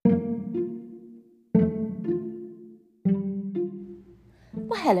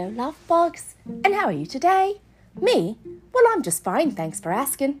Well, hello, love bugs. And how are you today? Me? Well, I'm just fine, thanks for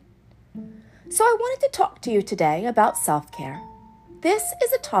asking. So I wanted to talk to you today about self-care. This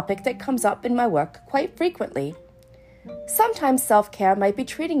is a topic that comes up in my work quite frequently. Sometimes self-care might be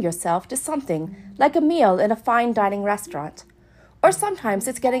treating yourself to something like a meal in a fine dining restaurant, or sometimes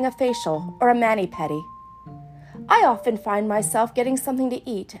it's getting a facial or a mani-pedi. I often find myself getting something to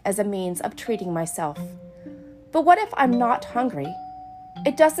eat as a means of treating myself. But what if I'm not hungry?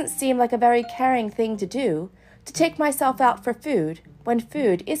 It doesn't seem like a very caring thing to do to take myself out for food when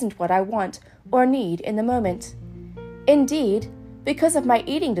food isn't what I want or need in the moment. Indeed, because of my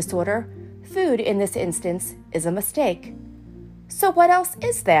eating disorder, food in this instance is a mistake. So what else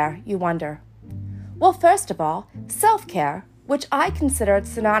is there, you wonder? Well, first of all, self-care, which I consider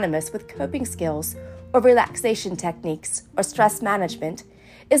synonymous with coping skills or relaxation techniques or stress management,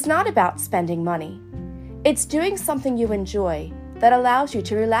 is not about spending money. It's doing something you enjoy that allows you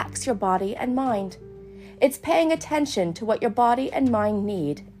to relax your body and mind. It's paying attention to what your body and mind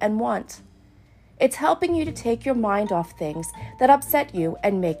need and want. It's helping you to take your mind off things that upset you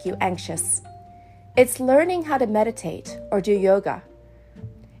and make you anxious. It's learning how to meditate or do yoga.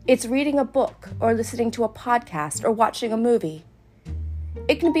 It's reading a book or listening to a podcast or watching a movie.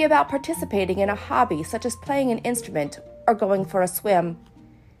 It can be about participating in a hobby such as playing an instrument or going for a swim.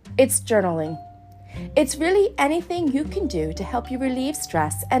 It's journaling. It's really anything you can do to help you relieve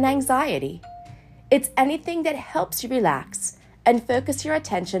stress and anxiety. It's anything that helps you relax and focus your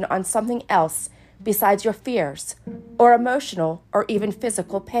attention on something else besides your fears or emotional or even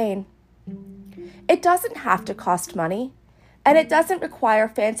physical pain. It doesn't have to cost money, and it doesn't require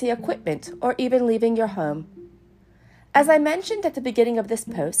fancy equipment or even leaving your home. As I mentioned at the beginning of this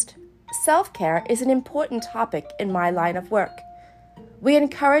post, self-care is an important topic in my line of work. We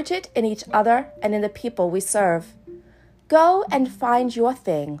encourage it in each other and in the people we serve. Go and find your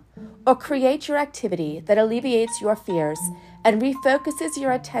thing or create your activity that alleviates your fears and refocuses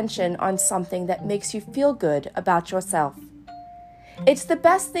your attention on something that makes you feel good about yourself. It's the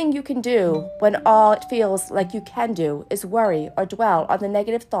best thing you can do when all it feels like you can do is worry or dwell on the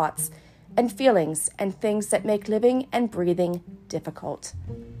negative thoughts and feelings and things that make living and breathing difficult.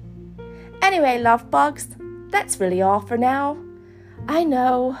 Anyway, love bugs, that's really all for now. I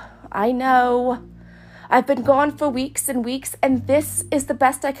know. I've been gone for weeks and weeks, and this is the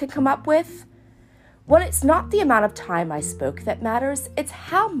best I could come up with. Well, it's not the amount of time I spoke that matters, it's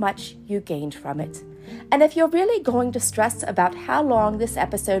how much you gained from it. And if you're really going to stress about how long this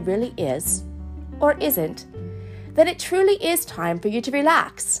episode really is, or isn't, then it truly is time for you to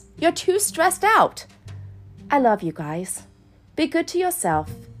relax. You're too stressed out. I love you guys. Be good to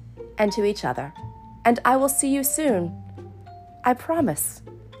yourself and to each other. And I will see you soon. I promise.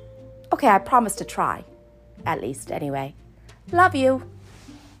 Okay, I promise to try. At least, anyway. Love you.